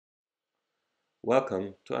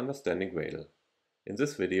Welcome to Understanding Gradle. In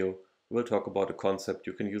this video, we will talk about a concept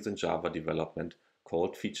you can use in Java development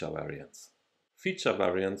called feature variants. Feature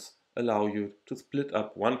variants allow you to split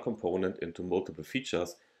up one component into multiple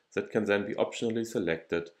features that can then be optionally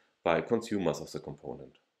selected by consumers of the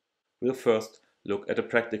component. We'll first look at a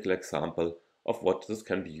practical example of what this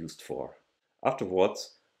can be used for.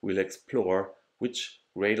 Afterwards, we'll explore which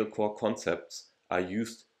Gradle core concepts are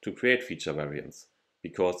used to create feature variants,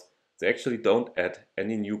 because they actually don't add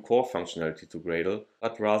any new core functionality to Gradle,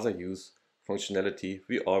 but rather use functionality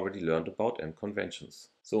we already learned about and conventions.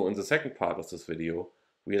 So in the second part of this video,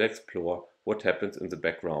 we'll explore what happens in the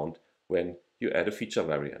background when you add a feature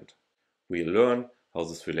variant. We'll learn how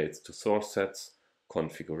this relates to source sets,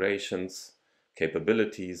 configurations,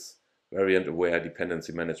 capabilities, variant-aware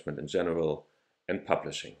dependency management in general, and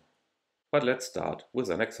publishing. But let's start with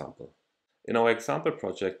an example. In our example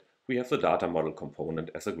project, we have the data model component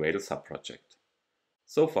as a Gradle subproject.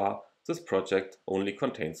 So far, this project only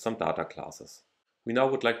contains some data classes. We now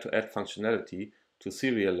would like to add functionality to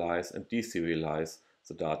serialize and deserialize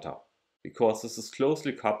the data. Because this is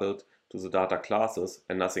closely coupled to the data classes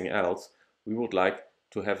and nothing else, we would like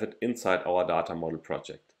to have it inside our data model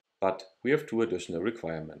project. But we have two additional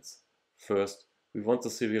requirements. First, we want the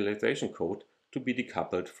serialization code to be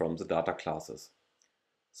decoupled from the data classes,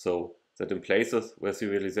 so that in places where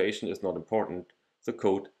serialization is not important, the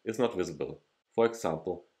code is not visible. For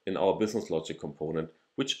example, in our business logic component,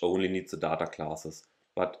 which only needs the data classes,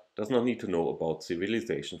 but does not need to know about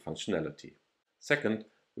serialization functionality. Second,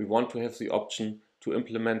 we want to have the option to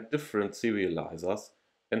implement different serializers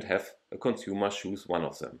and have a consumer choose one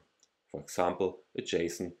of them. For example, a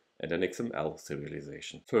JSON and an XML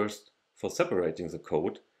serialization. First, for separating the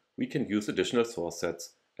code, we can use additional source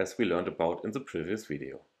sets as we learned about in the previous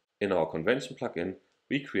video. In our convention plugin,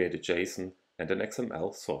 we create a JSON and an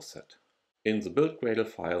XML source set. In the build Gradle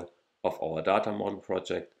file of our data model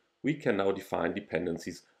project, we can now define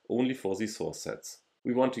dependencies only for these source sets.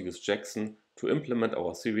 We want to use Jackson to implement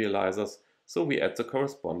our serializers, so we add the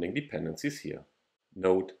corresponding dependencies here.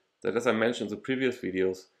 Note that, as I mentioned in the previous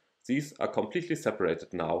videos, these are completely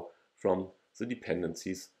separated now from the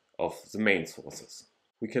dependencies of the main sources.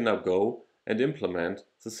 We can now go and implement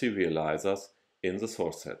the serializers in the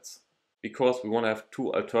source sets. Because we want to have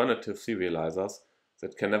two alternative serializers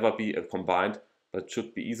that can never be combined but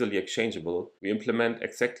should be easily exchangeable, we implement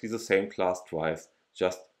exactly the same class twice,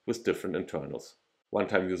 just with different internals. One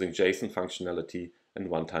time using JSON functionality and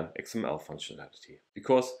one time XML functionality.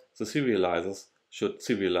 Because the serializers should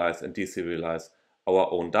serialize and deserialize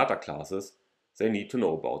our own data classes, they need to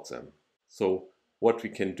know about them. So what we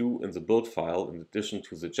can do in the build file, in addition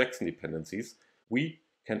to the Jackson dependencies, we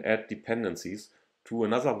can add dependencies to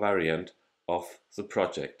another variant of the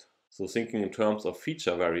project. So thinking in terms of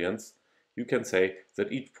feature variants, you can say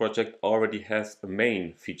that each project already has a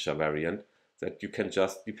main feature variant that you can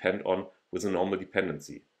just depend on with a normal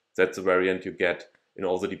dependency. That's the variant you get in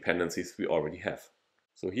all the dependencies we already have.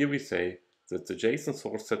 So here we say that the JSON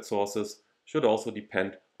source set sources should also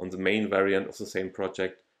depend on the main variant of the same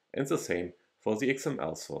project, and the same for the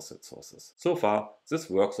XML source set sources. So far, this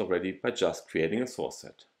works already by just creating a source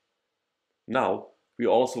set. Now, we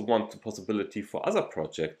also want the possibility for other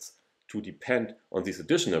projects to depend on these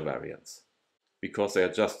additional variants. Because they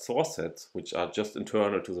are just source sets, which are just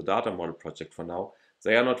internal to the data model project for now,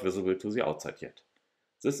 they are not visible to the outside yet.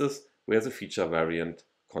 This is where the feature variant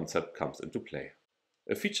concept comes into play.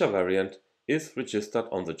 A feature variant is registered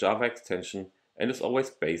on the Java extension and is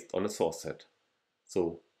always based on a source set.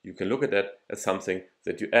 So you can look at that as something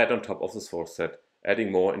that you add on top of the source set,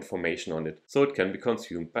 adding more information on it so it can be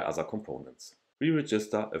consumed by other components. We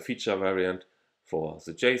register a feature variant for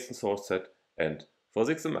the JSON source set and for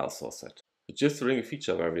the XML source set. Registering a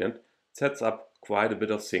feature variant sets up quite a bit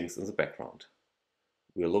of things in the background.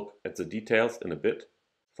 We'll look at the details in a bit.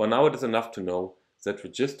 For now, it is enough to know that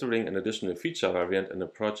registering an additional feature variant in a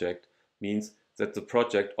project means that the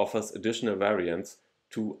project offers additional variants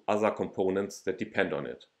to other components that depend on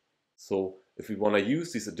it. So if we want to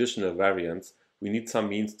use these additional variants, we need some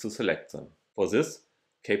means to select them. For this,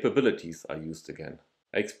 capabilities are used again.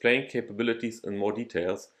 I explain capabilities in more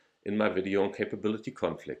details in my video on capability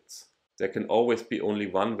conflicts. There can always be only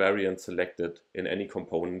one variant selected in any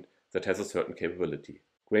component that has a certain capability.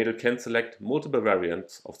 Gradle can select multiple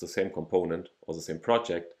variants of the same component or the same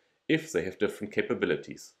project if they have different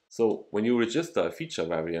capabilities. So when you register a feature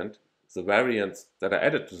variant, the variants that are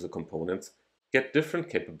added to the components get different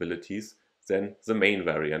capabilities than the main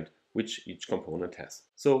variant which each component has.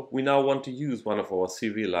 So we now want to use one of our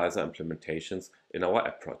serializer implementations in our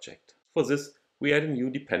app project. For this, we add a new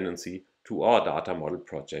dependency to our data model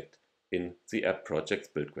project in the app project's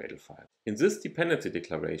build Gradle file. In this dependency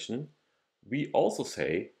declaration, we also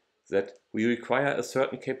say that we require a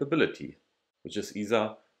certain capability, which is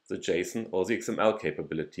either the JSON or the XML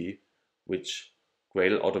capability, which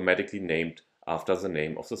Gradle automatically named after the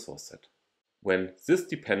name of the source set. When this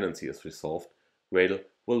dependency is resolved, Gradle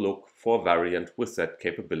will look for a variant with that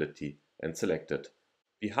capability and select it.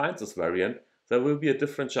 Behind this variant, there will be a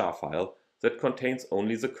different jar file that contains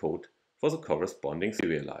only the code for the corresponding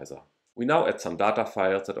serializer. We now add some data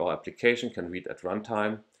files that our application can read at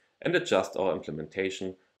runtime and adjust our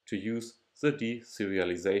implementation to use the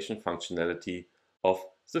deserialization functionality of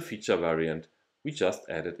the feature variant we just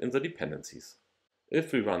added in the dependencies.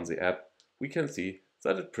 If we run the app, we can see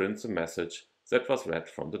that it prints a message that was read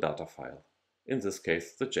from the data file, in this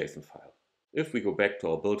case the JSON file. If we go back to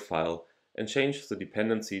our build file and change the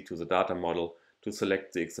dependency to the data model to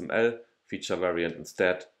select the XML feature variant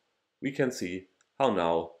instead, we can see how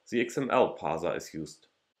now the XML parser is used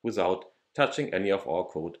without touching any of our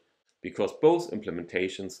code, because both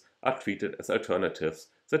implementations are treated as alternatives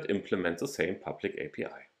that implement the same public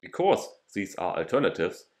API. Because these are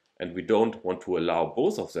alternatives and we don't want to allow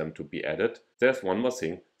both of them to be added, there's one more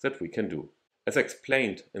thing that we can do. As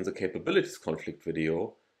explained in the capabilities conflict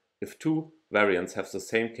video, if two variants have the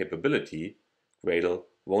same capability, Gradle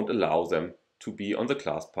won't allow them to be on the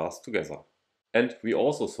class path together. And we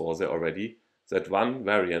also saw there already that one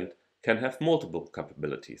variant can have multiple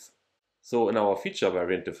capabilities. So in our feature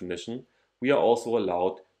variant definition, we are also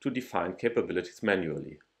allowed to define capabilities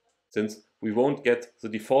manually. Since we won't get the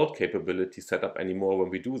default capability set up anymore when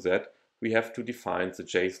we do that, we have to define the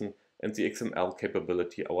JSON and the XML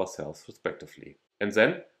capability ourselves respectively. And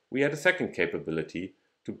then we add a second capability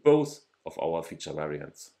to both of our feature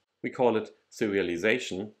variants. We call it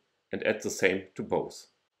serialization and add the same to both.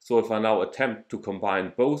 So if I now attempt to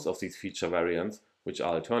combine both of these feature variants, which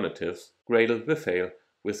are alternatives, Gradle will fail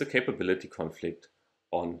with the capability conflict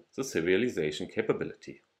on the serialization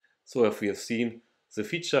capability. So if we have seen, the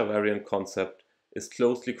feature variant concept is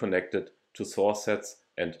closely connected to source sets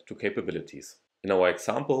and to capabilities. In our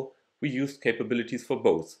example, we used capabilities for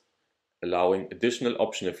both, allowing additional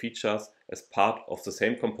optional features as part of the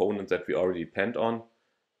same component that we already depend on,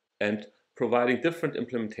 and providing different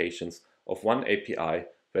implementations of one API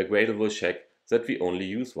where Gradle will check that we only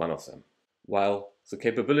use one of them. While the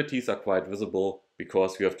capabilities are quite visible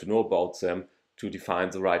because we have to know about them to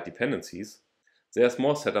define the right dependencies, there's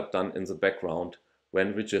more setup done in the background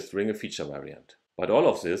when registering a feature variant. But all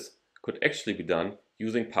of this could actually be done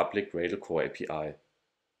using public Gradle core API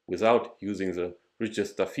without using the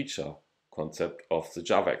register feature concept of the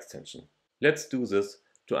Java extension. Let's do this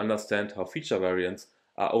to understand how feature variants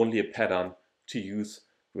are only a pattern to use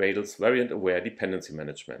Gradle's variant-aware dependency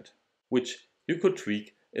management, which you could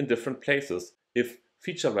tweak in different places if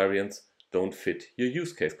feature variants don't fit your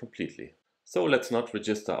use case completely. So let's not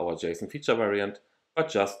register our JSON feature variant, but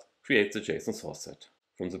just create the JSON source set.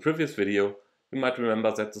 From the previous video, you might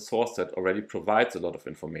remember that the source set already provides a lot of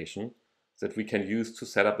information that we can use to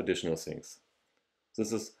set up additional things.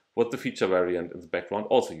 This is what the feature variant in the background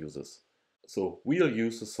also uses. So we'll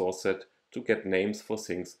use the source set to get names for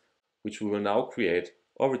things which we will now create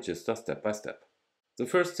or register step by step. The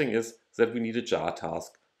first thing is that we need a jar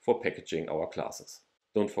task for packaging our classes.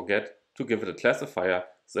 Don't forget to give it a classifier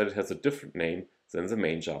so that it has a different name than the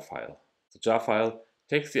main jar file. The jar file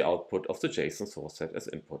takes the output of the JSON source set as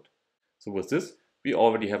input. So with this, we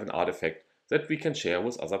already have an artifact that we can share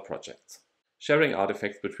with other projects. Sharing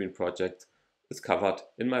artifacts between projects is covered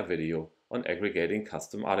in my video on aggregating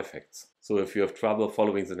custom artifacts. So if you have trouble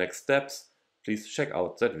following the next steps, please check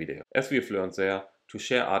out that video. As we have learned there, to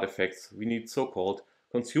share artifacts, we need so-called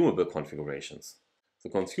consumable configurations. The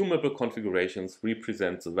consumable configurations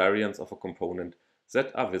represent the variants of a component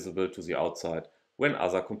that are visible to the outside when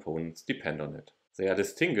other components depend on it. They are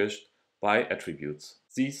distinguished by attributes.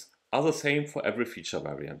 These are the same for every feature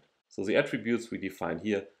variant. So the attributes we define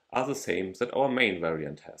here are the same that our main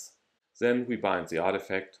variant has. Then we bind the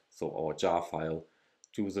artifact, so our jar file,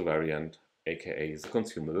 to the variant, aka the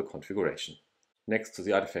consumable configuration. Next to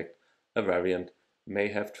the artifact, a variant may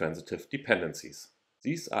have transitive dependencies.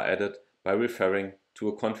 These are added by referring to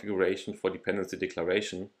a configuration for dependency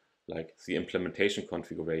declaration, like the implementation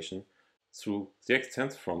configuration, through the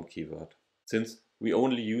extends from keyword. Since we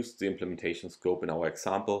only used the implementation scope in our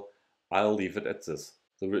example, I'll leave it at this.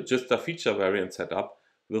 The register feature variant setup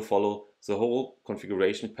will follow the whole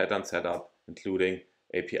configuration pattern setup, including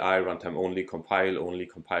API, runtime only, compile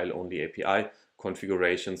only API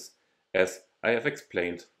configurations, as I have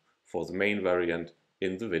explained for the main variant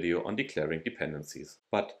in the video on declaring dependencies.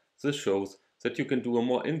 But this shows that you can do a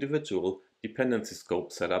more individual dependency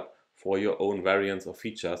scope setup for your own variants or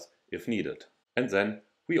features if needed. And then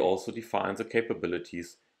we also define the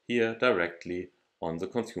capabilities here directly on the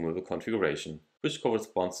consumable configuration, which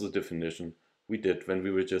corresponds to the definition we did when we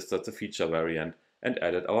registered the feature variant and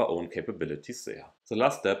added our own capabilities there. The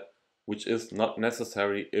last step, which is not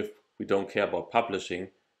necessary if we don't care about publishing,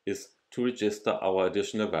 is to register our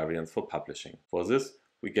additional variants for publishing. For this,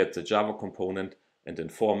 we get the Java component and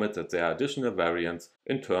inform it that there are additional variants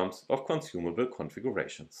in terms of consumable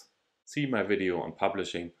configurations. See my video on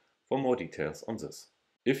publishing for more details on this.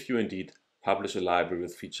 If you indeed publish a library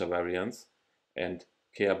with feature variants and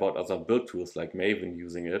care about other build tools like Maven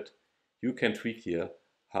using it, you can tweak here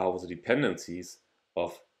how the dependencies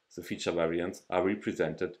of the feature variants are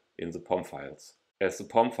represented in the POM files. As the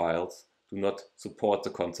POM files do not support the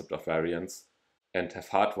concept of variants and have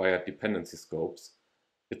hardwired dependency scopes,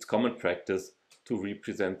 it's common practice to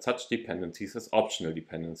represent such dependencies as optional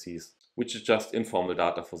dependencies, which is just informal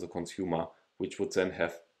data for the consumer, which would then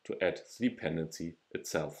have to add the dependency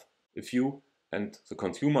itself. If you and the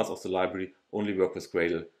consumers of the library only work with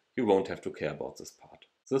Gradle, you won't have to care about this part.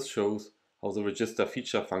 This shows how the register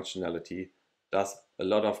feature functionality does a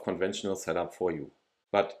lot of conventional setup for you.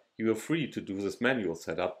 But you are free to do this manual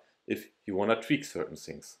setup if you want to tweak certain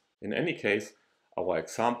things. In any case, our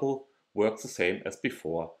example works the same as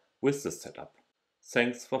before with this setup.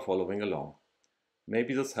 Thanks for following along.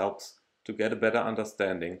 Maybe this helps to get a better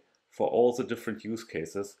understanding for all the different use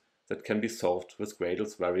cases that can be solved with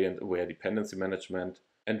Gradle's variant-aware dependency management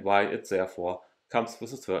and why it therefore comes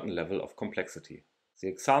with a certain level of complexity. The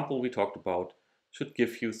example we talked about should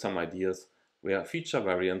give you some ideas where feature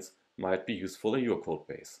variants might be useful in your code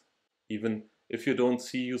base. Even if you don't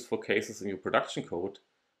see useful cases in your production code,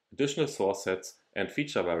 additional source sets and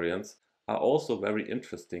feature variants are also very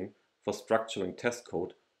interesting for structuring test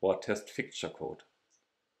code or test fixture code.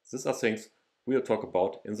 These are things we'll talk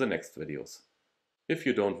about in the next videos. If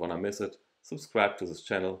you don't want to miss it, subscribe to this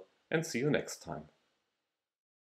channel and see you next time.